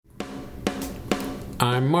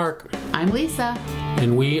I'm Mark. I'm Lisa.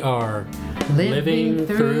 And we are Living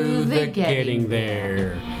Through the Getting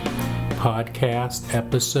There. Podcast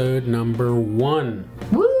episode number 1.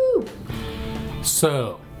 Woo!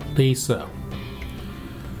 So, Lisa,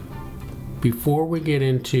 before we get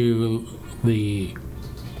into the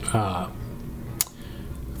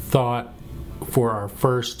thought for our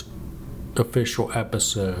first official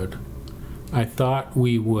episode, I thought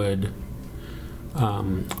we would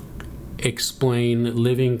explain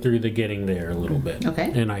living through the getting there a little bit.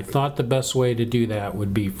 Okay. And I thought the best way to do that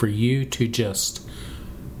would be for you to just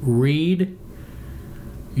read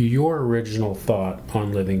your original thought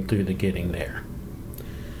on living through the getting there,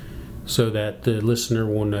 so that the listener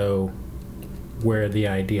will know where the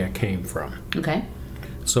idea came from. Okay.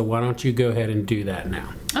 So why don't you go ahead and do that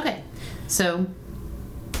now? Okay. So,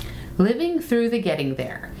 living through the getting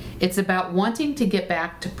there. It's about wanting to get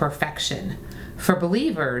back to perfection. For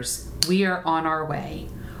believers, we are on our way.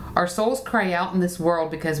 Our souls cry out in this world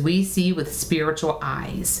because we see with spiritual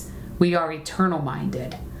eyes. We are eternal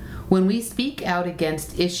minded. When we speak out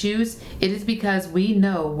against issues, it is because we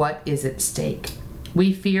know what is at stake.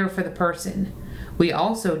 We fear for the person. We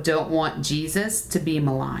also don't want Jesus to be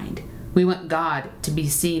maligned. We want God to be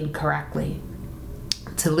seen correctly.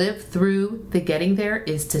 To live through the getting there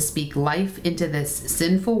is to speak life into this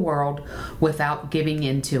sinful world without giving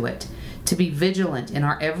into it. To be vigilant in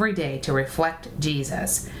our everyday to reflect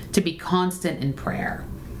Jesus. To be constant in prayer.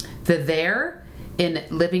 The there in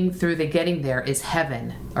living through the getting there is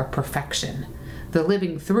heaven or perfection. The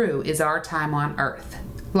living through is our time on earth,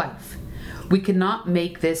 life. We cannot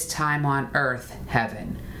make this time on earth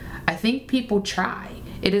heaven. I think people try.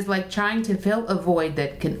 It is like trying to fill a void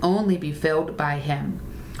that can only be filled by Him.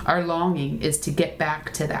 Our longing is to get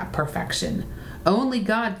back to that perfection. Only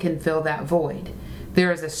God can fill that void.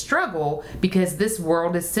 There is a struggle because this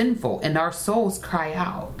world is sinful and our souls cry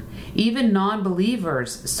out. Even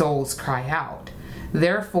non-believers' souls cry out.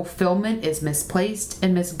 Their fulfillment is misplaced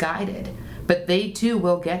and misguided, but they too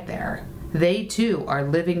will get there. They too are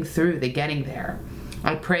living through the getting there.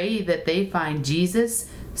 I pray that they find Jesus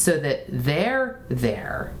so that their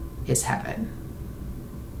there is heaven.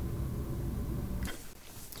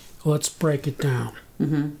 Let's break it down.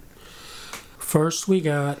 Mm-hmm. First, we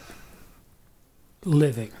got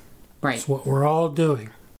living. Right. That's what we're all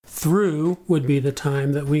doing. Through would be the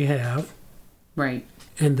time that we have. Right.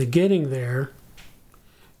 And the getting there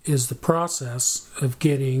is the process of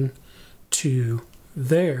getting to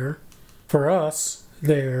there. For us,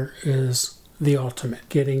 there is the ultimate,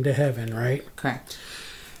 getting to heaven, right? Correct.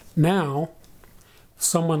 Now,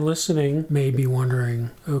 someone listening may be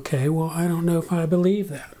wondering, okay, well, I don't know if I believe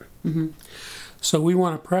that. Mm-hmm. So we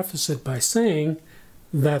want to preface it by saying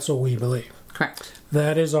that's what we believe. Correct.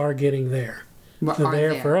 That is our getting there. Well, The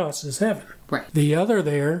there for us is heaven. Right. The other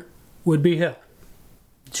there would be hell.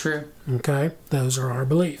 True. Okay? Those are our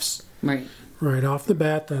beliefs. Right. Right off the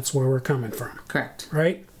bat, that's where we're coming from. Correct.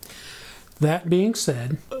 Right? That being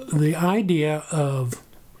said, the idea of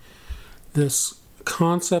this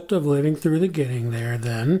concept of living through the getting there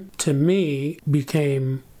then, to me,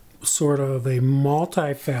 became sort of a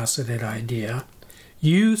multifaceted idea.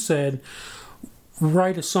 You said,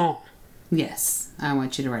 write a song. Yes, I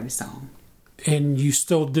want you to write a song. And you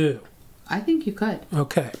still do. I think you could.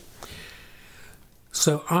 Okay.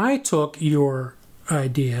 So I took your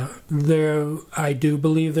idea, though I do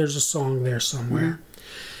believe there's a song there somewhere,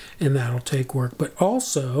 and that'll take work. But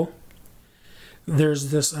also,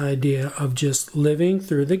 there's this idea of just living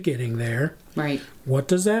through the getting there. Right. What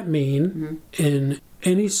does that mean in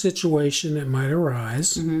any situation that might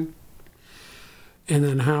arise? Mm-hmm. And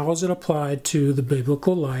then how is it applied to the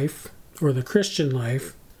biblical life or the Christian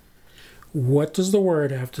life? What does the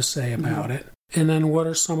Word have to say about it? And then what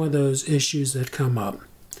are some of those issues that come up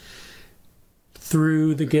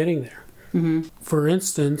through the getting there? Mm-hmm. For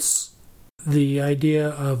instance, the idea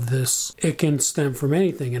of this, it can stem from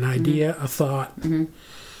anything, an idea, a thought,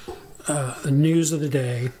 a news of the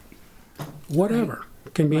day, whatever. Right.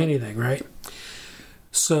 It can be anything, right?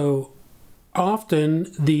 So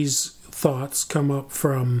often these thoughts come up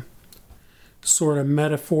from sort of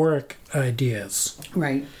metaphoric ideas.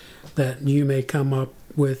 Right. That you may come up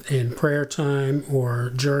with in prayer time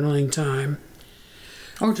or journaling time.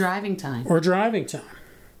 Or driving time.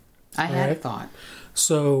 I had a thought.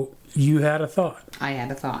 So you had a thought. I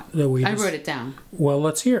had a thought. I wrote it down. Well,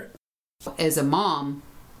 let's hear it. As a mom,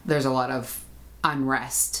 there's a lot of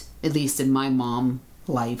unrest, at least in my mom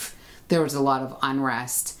life. There was a lot of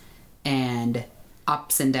unrest and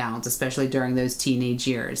ups and downs, especially during those teenage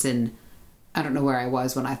years. And I don't know where I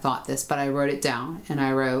was when I thought this, but I wrote it down. And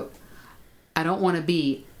I wrote, I don't want to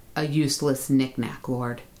be a useless knickknack,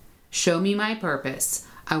 Lord. Show me my purpose.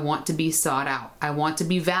 I want to be sought out. I want to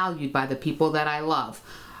be valued by the people that I love.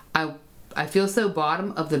 I feel so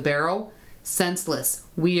bottom of the barrel, senseless,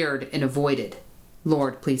 weird, and avoided.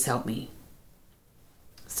 Lord, please help me.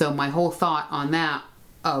 So my whole thought on that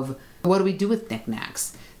of what do we do with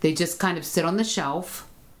knickknacks? They just kind of sit on the shelf.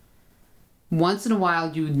 Once in a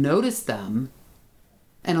while you notice them,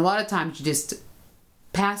 and a lot of times you just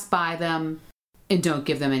pass by them and don't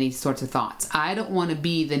give them any sorts of thoughts. I don't want to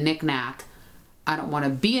be the knickknack. I don't want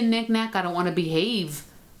to be a knickknack. I don't want to behave.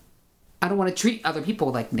 I don't want to treat other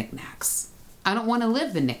people like knickknacks. I don't want to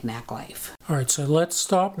live the knickknack life. All right, so let's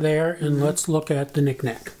stop there and let's look at the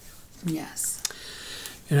knickknack. Yes.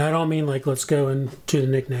 And I don't mean like let's go into the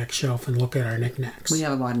knickknack shelf and look at our knickknacks. We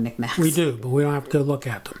have a lot of knickknacks. We do, but we don't have to go look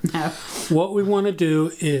at them. No. What we want to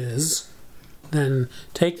do is then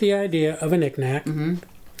take the idea of a knickknack. Mm-hmm.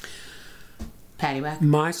 Paddywhack.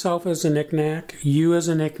 Myself as a knickknack, you as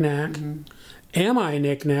a knickknack. Mm-hmm. Am I a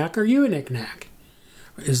knickknack? Are you a knickknack?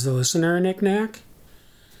 Is the listener a knickknack?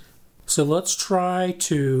 So let's try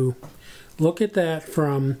to look at that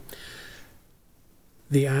from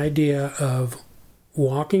the idea of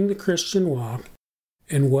walking the Christian walk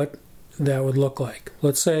and what that would look like.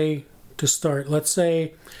 Let's say, to start,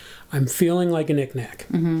 I'm feeling like a knickknack.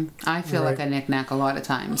 Mm-hmm. I feel like a knickknack a lot of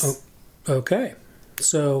times. Oh, okay.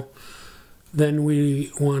 So then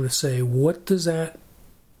we want to say, what does that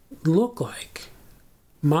look like?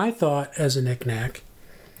 My thought as a knickknack,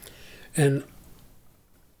 and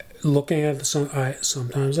looking at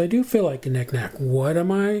sometimes I do feel like a knickknack. What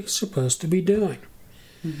am I supposed to be doing?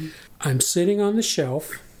 Mm-hmm. I'm sitting on the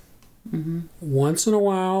shelf. Mm-hmm. Once in a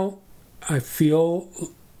while, I feel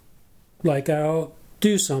like I'll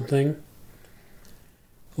do something.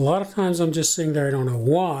 A lot of times I'm just sitting there, I don't know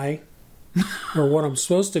why or what I'm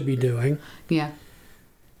supposed to be doing. Yeah.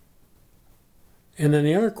 And then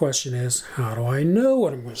the other question is, how do I know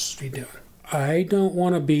what I'm supposed to be doing? I don't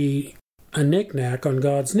want to be a knickknack on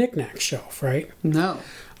God's knickknack shelf, right? No.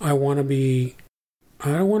 I don't want to be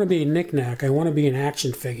a knickknack. I want to be an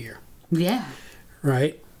action figure. Yeah.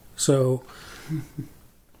 Right? So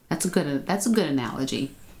that's a good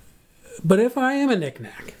analogy. But if I am a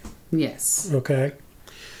knickknack, yes. Okay,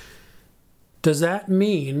 does that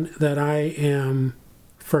mean that I am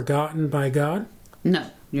forgotten by God?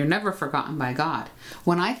 No, you're never forgotten by God.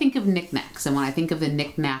 When I think of knickknacks and when I think of the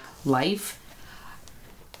knickknack life,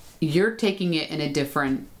 you're taking it with a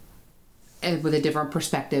different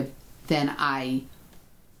perspective than I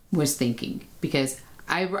was thinking, because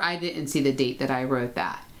I didn't see the date that I wrote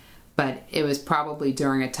that, but it was probably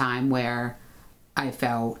during a time where I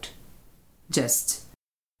felt just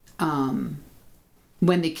when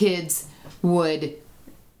the kids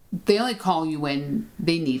they only call you when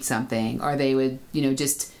they need something, or they would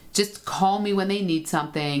just call me when they need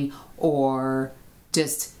something, or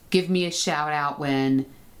just give me a shout out when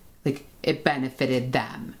it benefited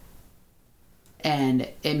them. And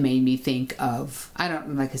it made me think of,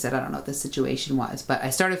 like I said, I don't know what the situation was, but I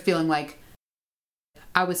started feeling like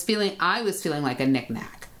I was feeling like a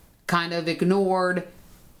knickknack, kind of ignored,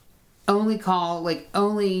 only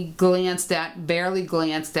barely glanced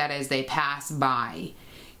at as they pass by.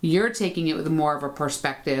 You're taking it with more of a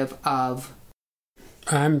perspective of,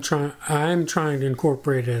 I'm trying to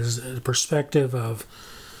incorporate it as a perspective of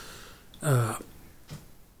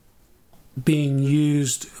being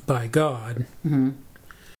used by God. Mm-hmm.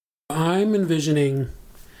 I'm envisioning,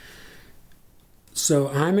 so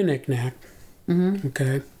I'm a knickknack, mm-hmm.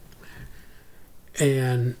 Okay,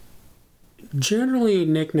 and generally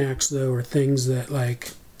knickknacks though are things that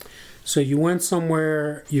so you went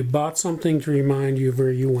somewhere, you bought something to remind you of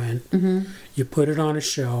where you went, mm-hmm. You put it on a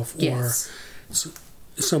shelf, yes. Or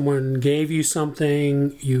someone gave you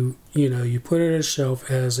something, you put it on a shelf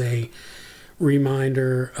as a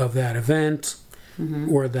reminder of that event,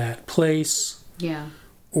 mm-hmm. Or that place, yeah,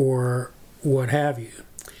 or what have you.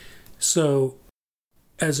 So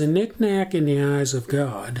as a knickknack in the eyes of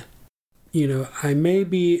God, I may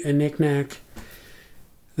be a knickknack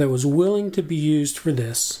that was willing to be used for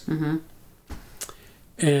this, mm-hmm.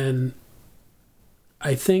 And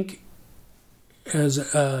I think as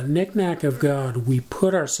a knickknack of God, we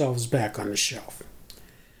put ourselves back on the shelf.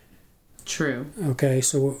 True. Okay,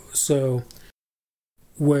 so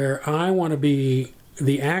where I want to be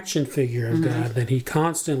the action figure of, mm-hmm. God that he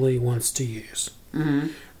constantly wants to use. Mm-hmm.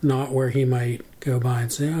 Not where he might go by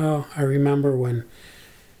and say, oh, I remember when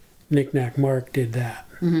Knickknack Mark did that.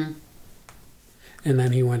 Mm-hmm. And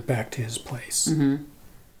then he went back to his place. Mm-hmm.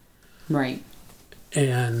 Right.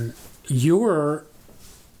 And your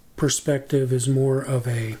perspective is more of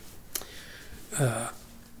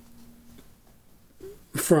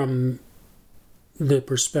from the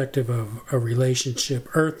perspective of a relationship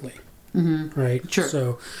earthly, right? Sure.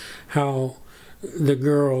 So how the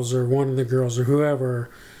girls or one of the girls or whoever,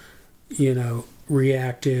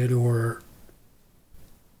 reacted or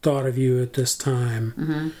thought of you at this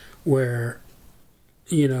time, where,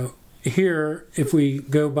 here, if we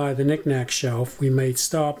go by the Knickknack shelf, we may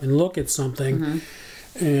stop and look at something,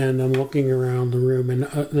 and I'm looking around the room, and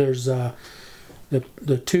there's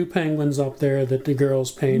the two penguins up there that the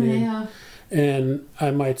girls painted, and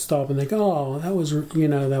I might stop and think, oh, that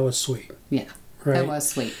was sweet. Yeah, right? That was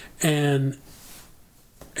sweet. And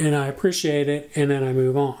I appreciate it, and then I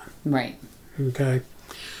move on. Right. Okay.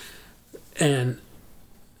 And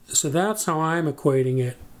so that's how I'm equating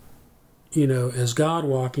it, as God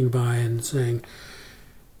walking by and saying,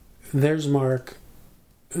 there's Mark,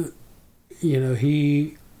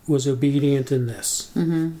 he was obedient in this.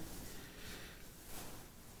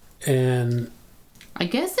 And I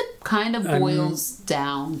guess it kind of boils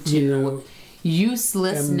down to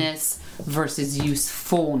uselessness versus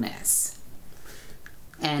usefulness.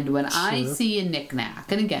 And when I see a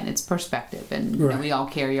knickknack, and again, it's perspective, and we all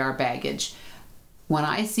carry our baggage. When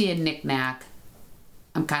I see a knickknack,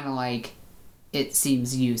 I'm kind of like, it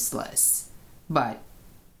seems useless. But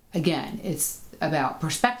again, it's about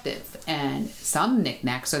perspective. And some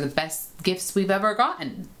knickknacks are the best gifts we've ever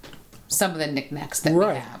gotten. Some of the knickknacks that we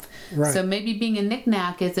have. Right. So maybe being a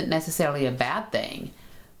knickknack isn't necessarily a bad thing,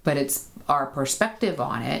 but it's our perspective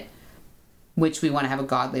on it, which we want to have a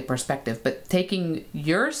godly perspective. But taking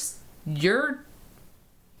your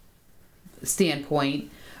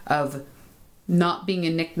standpoint of not being a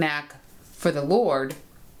knickknack for the Lord,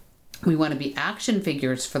 we want to be action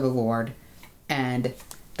figures for the Lord. And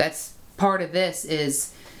that's part of this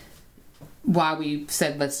is why we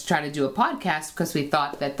said let's try to do a podcast, because we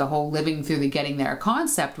thought that the whole living through the getting there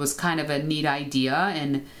concept was kind of a neat idea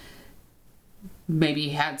and maybe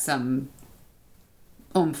had some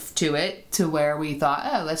oomph to it, to where we thought,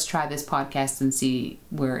 oh, let's try this podcast and see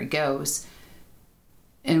where it goes.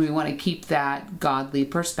 And we want to keep that godly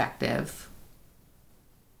perspective.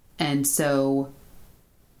 And so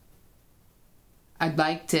I'd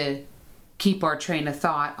like to keep our train of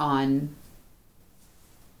thought on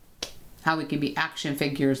how we can be action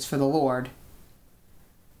figures for the Lord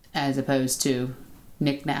as opposed to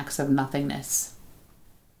knickknacks of nothingness.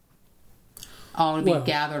 All to be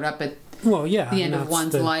gathered up at the end of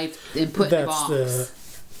one's life and put in a box.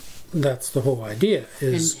 That's the whole idea,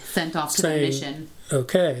 is and sent off to the mission.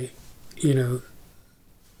 Okay,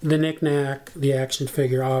 the knickknack, the action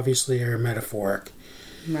figure, obviously are metaphoric.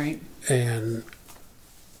 Right. And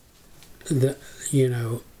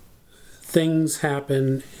things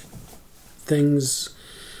happen, things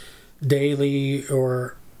daily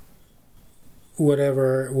or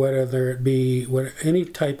whatever, whether it be any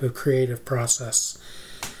type of creative process,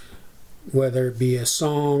 whether it be a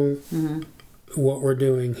song, what we're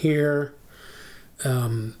doing here,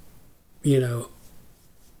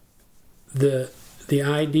 the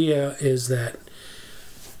idea is that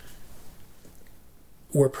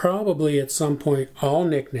we're probably at some point all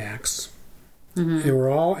knickknacks, and we're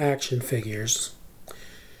all action figures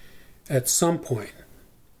at some point.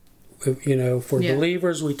 For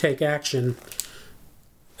believers, we take action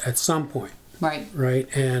at some point. Right?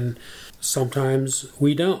 And sometimes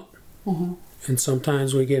we don't. And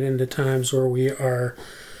sometimes we get into times where we are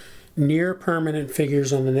near permanent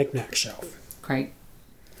figures on the knickknack shelf. Right.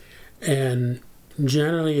 And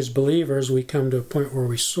generally as believers, we come to a point where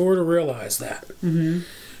we sort of realize that.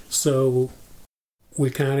 So we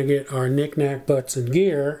kind of get our knickknack butts in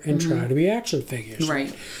gear and try to be action figures.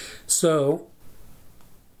 Right. So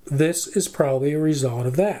this is probably a result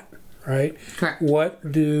of that, right? Correct. What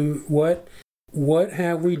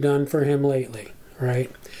have we done for him lately, right?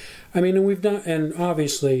 I mean, and we've done, and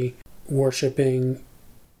obviously worshiping,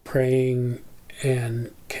 praying,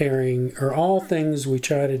 and caring are all things we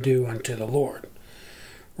try to do unto the Lord,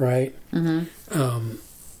 right?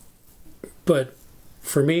 But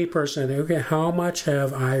for me personally, okay, how much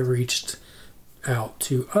have I reached out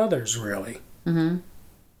to others, really?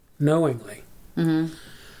 Knowingly? When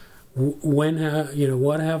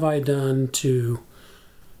what have I done to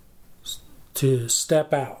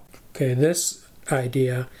step out? Okay, this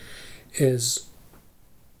idea is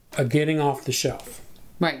a getting off the shelf.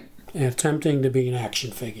 Right. And attempting to be an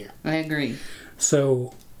action figure. I agree.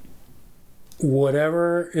 So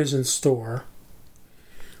whatever is in store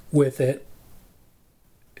with it,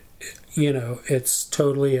 it's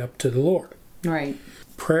totally up to the Lord. Right.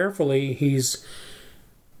 Prayerfully, He's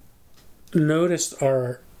noticed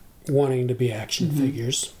our wanting to be action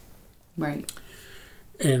figures. Right.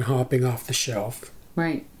 And hopping off the shelf.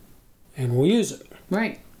 Right. And we'll use it.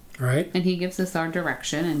 Right. Right? And he gives us our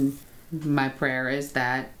direction, and my prayer is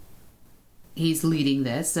that he's leading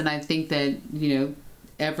this, and I think that,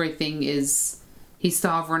 everything is, he's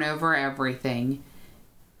sovereign over everything.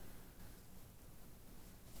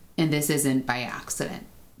 And this isn't by accident.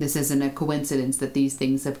 This isn't a coincidence that these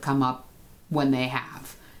things have come up when they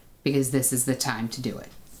have, because this is the time to do it.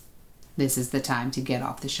 This is the time to get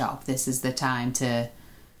off the shelf. This is the time to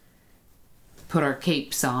put our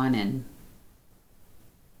capes on and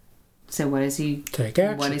say, what is he? Take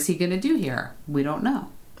action. What is he going to do here? We don't know.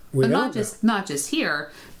 We But don't know. not just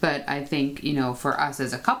here, but I think, for us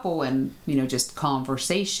as a couple and, just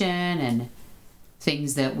conversation and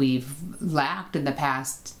things that we've lacked in the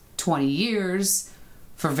past 20 years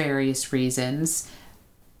for various reasons,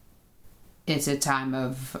 it's a time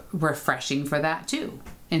of refreshing for that too,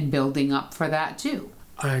 and building up for that too.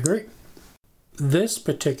 I agree. This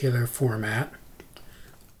particular format,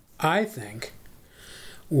 I think,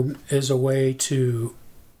 is a way to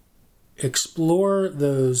explore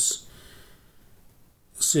those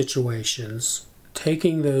situations,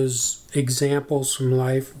 taking those examples from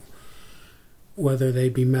life, whether they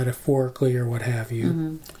be metaphorically or what have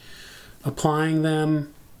you, applying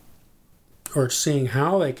them or seeing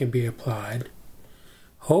how they can be applied.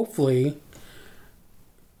 Hopefully,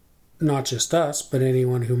 not just us, but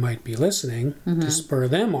anyone who might be listening, to spur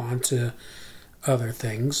them on to other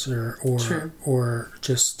things or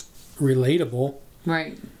just relatable.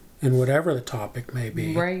 Right. And whatever the topic may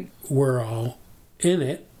be. Right. We're all in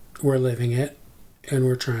it, we're living it, and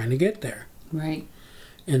we're trying to get there. Right.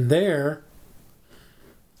 And there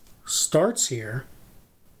starts here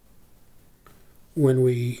when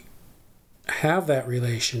we have that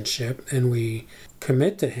relationship and we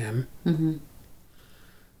commit to him,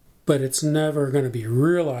 but it's never going to be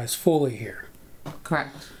realized fully here.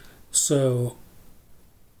 Correct. So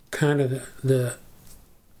kind of the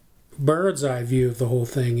bird's eye view of the whole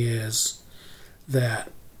thing is that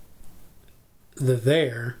the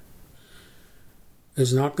there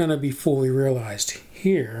is not going to be fully realized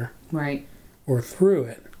here, Right. or through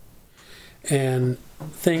it. And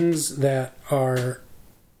things that are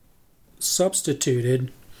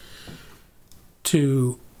substituted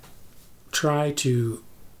to try to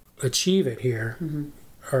achieve it here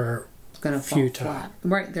are Going to fall futile. flat.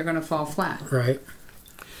 Right. They're going to fall flat. Right.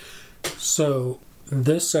 So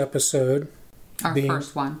this episode, Our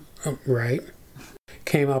first one. Right,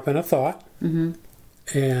 came up in a thought, and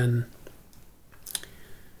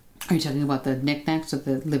Are you talking about the knickknacks or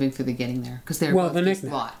the living through the getting there? Because they're Well, both the just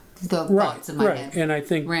knickknack. the right, thoughts in my right, head. and I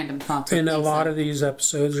think Random thoughts. and a lot of these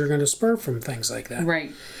episodes are going to spur from things like that.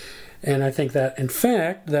 Right. And I think that, in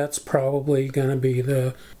fact, that's probably going to be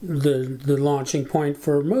the launching point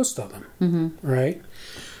for most of them. Right?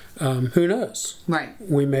 Who knows? Right.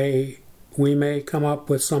 We may come up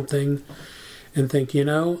with something and think,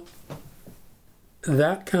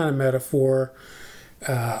 that kind of metaphor,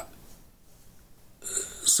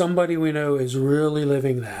 somebody we know is really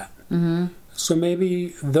living that. So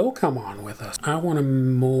maybe they'll come on with us. I want to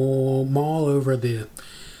mull over the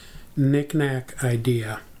knickknack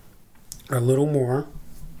idea a little more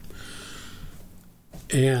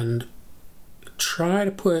and try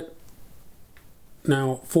to put,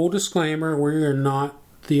 now, full disclaimer, we are not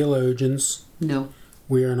theologians. No.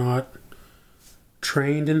 We are not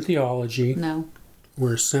trained in theology. No.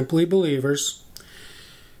 We're simply believers.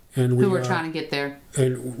 And we Who are trying to get there.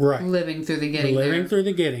 And right. Living through the getting there. Living through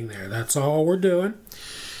the getting there. That's all we're doing.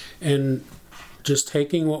 And just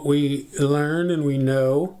taking what we learn and we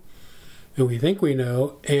know and we think we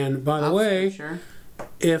know. And by the way, sure.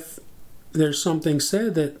 If there's something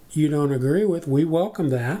said that you don't agree with, we welcome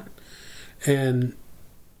that. And,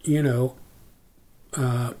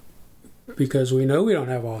 because we know we don't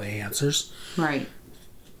have all the answers. Right.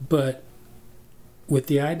 But with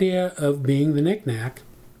the idea of being the knickknack,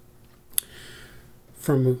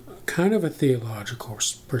 from kind of a theological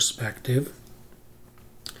perspective,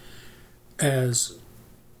 as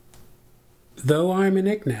though I'm a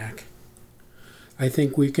knickknack, I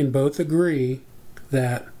think we can both agree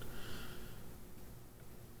that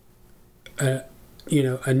a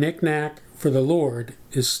knickknack for the Lord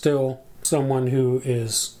is still someone who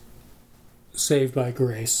is saved by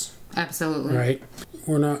grace. Absolutely. Right?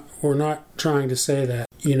 We're not trying to say that,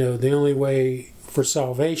 the only way for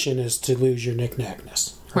salvation is to lose your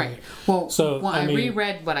knickknackness. Right. Well, I mean,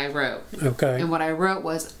 reread what I wrote. Okay. And what I wrote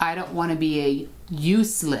was, I don't want to be a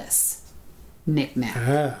useless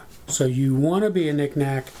knickknack. So you want to be a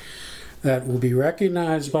knickknack that will be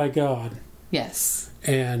recognized by God. Yes.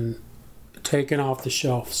 And taken off the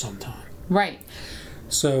shelf sometime. Right.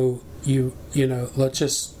 So let's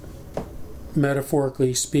just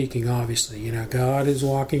metaphorically speaking, obviously, God is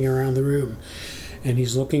walking around the room and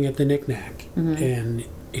he's looking at the knickknack and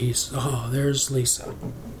there's Lisa.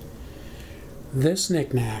 This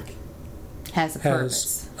knickknack has a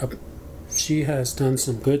purpose. She has done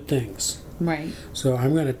some good things. Right. So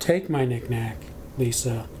I'm going to take my knickknack,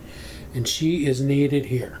 Lisa, and she is needed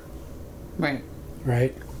here. Right.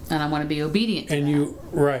 Right? And I want to be obedient to that.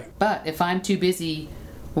 Right. But if I'm too busy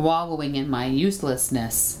wallowing in my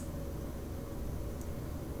uselessness,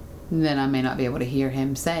 then I may not be able to hear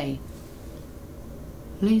him say,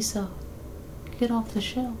 Lisa, get off the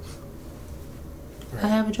shelf. Right. I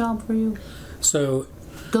have a job for you. So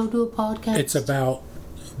go do a podcast. It's about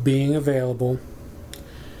being available,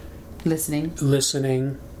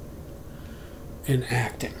 listening, and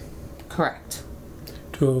acting. Correct.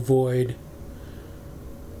 To avoid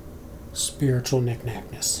spiritual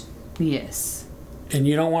knickknackness. Yes. And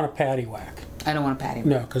you don't want a paddywhack. I don't want a paddywhack.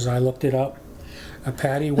 No, because I looked it up. A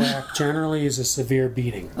paddywhack generally is a severe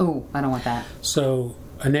beating. Oh, I don't want that. So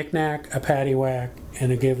a knickknack, a paddywhack,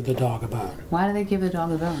 and a give the dog a bone. Why do they give the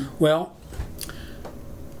dog a bone? Well,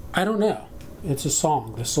 I don't know. It's a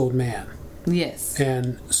song, This Old Man. Yes.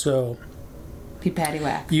 And so be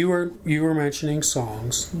paddywhack. You were mentioning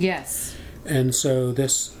songs. Yes. And so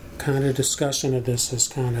this kind of discussion of this has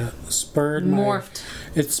kind of spurred Morphed.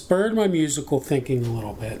 It spurred my musical thinking a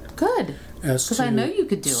little bit. Good. Because I know you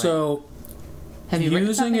could do it. So have you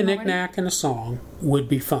using a knickknack in a song would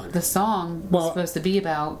be fun. The song was supposed to be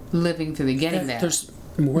about living through the getting there. There's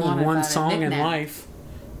more than one song in life,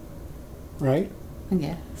 right? I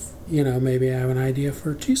guess. Maybe I have an idea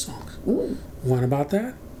for 2 songs. Ooh. One about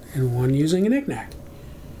that, and one using a knickknack.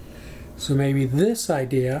 So maybe this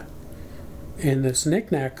idea and this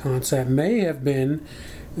knickknack concept may have been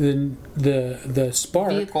the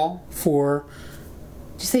spark vehicle for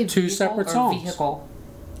Did you say 2 separate songs. Vehicle?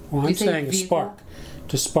 Well, I'm saying a spark.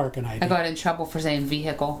 To spark an idea. I got in trouble for saying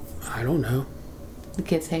vehicle. I don't know. The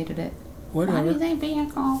kids hated it. Whatever. Why do you say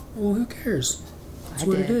vehicle? Well, who cares? That's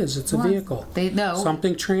what it is. It's a vehicle. They know.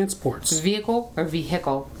 Something transports. Vehicle or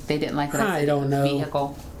vehicle? They didn't like that. I don't know.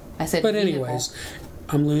 Vehicle. I said but vehicle. Anyways,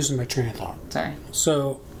 I'm losing my train of thought. Sorry.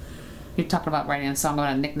 So you're talking about writing a song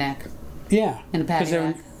about a knickknack. Yeah. And a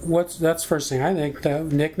paddywhack. That's the first thing I think, the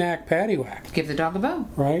knickknack paddywhack. Give the dog a bone.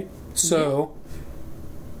 Right? So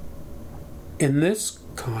in this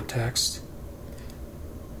context,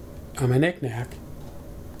 I'm a knickknack.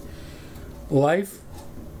 Life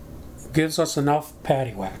gives us enough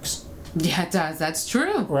paddywhacks. Yeah, it does. That's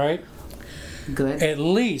true. Right? Good. At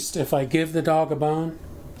least if I give the dog a bone,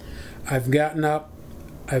 I've gotten up,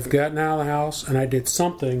 I've gotten out of the house, and I did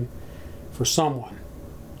something for someone,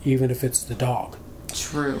 even if it's the dog.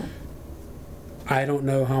 True. I don't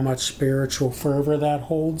know how much spiritual fervor that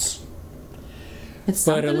holds.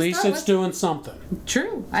 But at least it's doing something.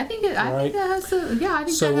 True. I think it has to. Yeah, I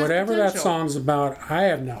think so. That has Whatever potential. that song's about, I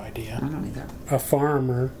have no idea. I don't either. A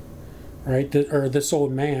farmer, right? Or this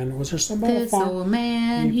old man. Was there somebody? This old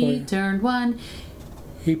man, he turned one.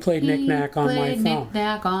 He played knick-knack on my thumb. He played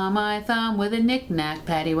knick-knack on my thumb with a knick-knack,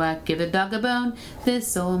 paddywhack, give the dog a bone.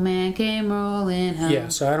 This old man came rolling home. Yeah,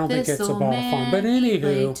 so I don't think it's about a farm. But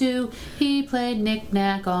anywho. He played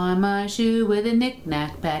knick-knack on my shoe with a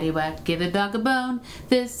knick-knack, paddywhack, give the dog a bone.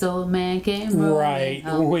 This old man came rolling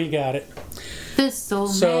home. Right, we got it. This old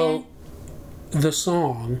man. So, the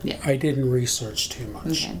song, I didn't research too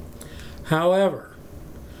much. Okay. However,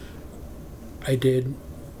 I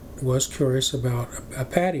was curious about a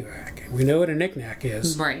paddywhack. We know what a knick-knack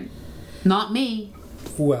is. Right. Not me.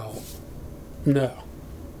 Well, no.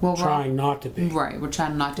 Well, trying not to be. Right. We're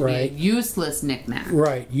trying not to be a useless knick-knack.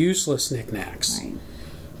 Right. Useless knickknacks. Right.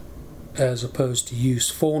 As opposed to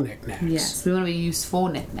useful knickknacks. Yes. We want to be useful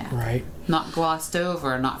knickknack. Right. Not glossed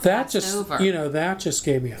over. Not passed over. That just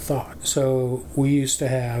gave me a thought. So we used to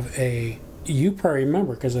have you probably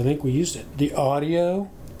remember because I think we used it, the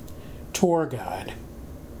audio tour guide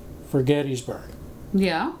for Gettysburg.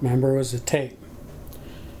 Yeah. Remember, it was a tape.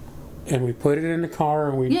 And we put it in the car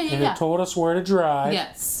and it told us where to drive.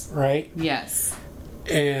 Yes. Right? Yes.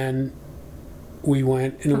 And we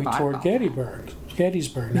went and we toured Gettysburg.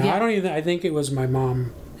 Now, I think it was my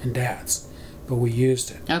mom and dad's, but we used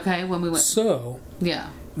it. Okay, when we went. So,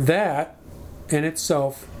 that in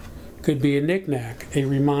itself could be a knick-knack, a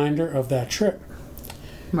reminder of that trip.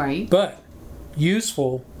 Right. But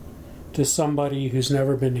useful to somebody who's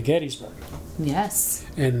never been to Gettysburg. Yes.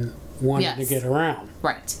 And wanted to get around.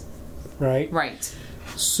 Right. Right? Right.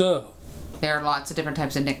 So. There are lots of different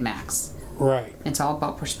types of knickknacks. Right. It's all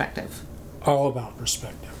about perspective. All about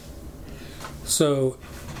perspective. So,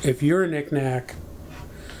 if you're a knickknack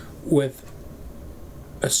with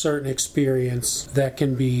a certain experience that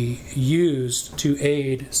can be used to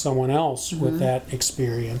aid someone else with that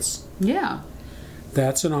experience. Yeah.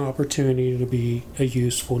 That's an opportunity to be a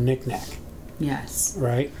useful knickknack. Yes.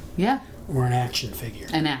 Right? Yeah. Or an action figure.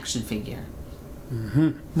 An action figure.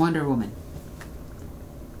 Mm-hmm. Wonder Woman.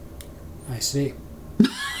 I see.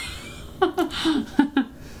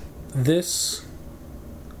 This,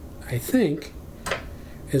 I think,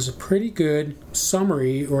 is a pretty good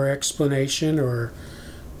summary or explanation or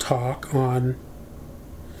talk on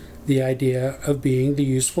the idea of being the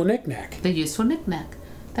useful knickknack. The useful knickknack.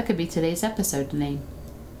 That could be today's episode name.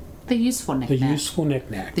 The useful knickknack. The useful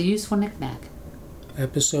knickknack. The useful knickknack.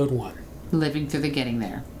 Episode 1. Living through the getting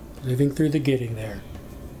there. Living through the getting there.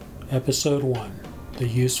 Episode 1. The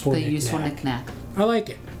useful knickknack. The useful knickknack. I like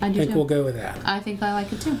it. I do think too. we'll go with that. I think I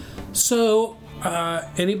like it too. So,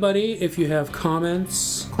 anybody, if you have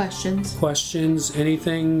comments, questions,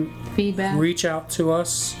 anything, feedback, reach out to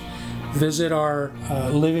us. Visit our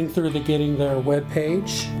Living Through the Getting There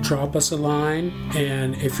webpage. Drop us a line.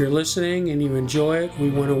 And if you're listening and you enjoy it, we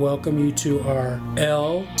want to welcome you to our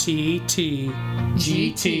LTTGT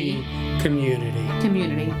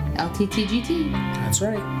community. LTTGT. That's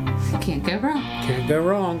right. Can't go wrong. Can't go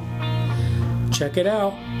wrong. Check it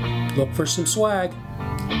out. Look for some swag.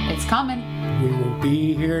 It's coming. We will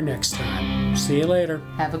be here next time. See you later.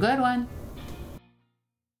 Have a good one.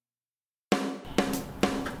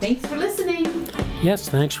 Thanks for listening. Yes,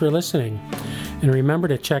 thanks for listening. And remember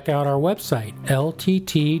to check out our website,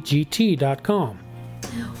 LTTGT.com.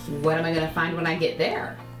 What am I going to find when I get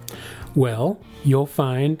there? Well, you'll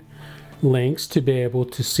find links to be able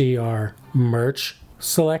to see our merch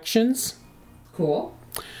selections. Cool.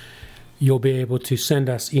 You'll be able to send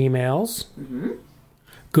us emails,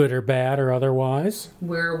 good or bad or otherwise.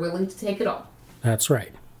 We're willing to take it all. That's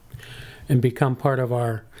right. And become part of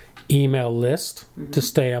our email list to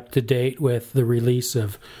stay up to date with the release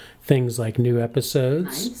of things like new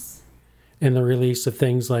episodes. Nice. And the release of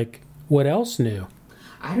things like what else new?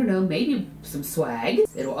 I don't know, maybe some swag.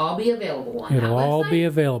 It'll all be available on It'll all be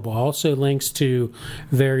available. Also links to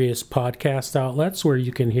various podcast outlets where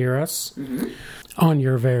you can hear us on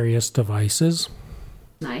your various devices.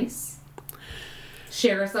 Nice.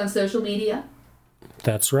 Share us on social media.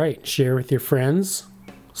 That's right. Share with your friends,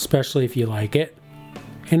 especially if you like it.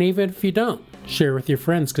 And even if you don't, share with your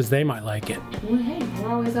friends because they might like it. Well, hey,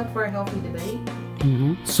 we're always up for a healthy debate.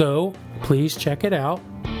 So please check it out.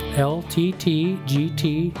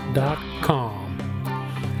 LTTGT.com.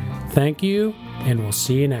 Thank you, and we'll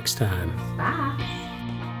see you next time. Bye.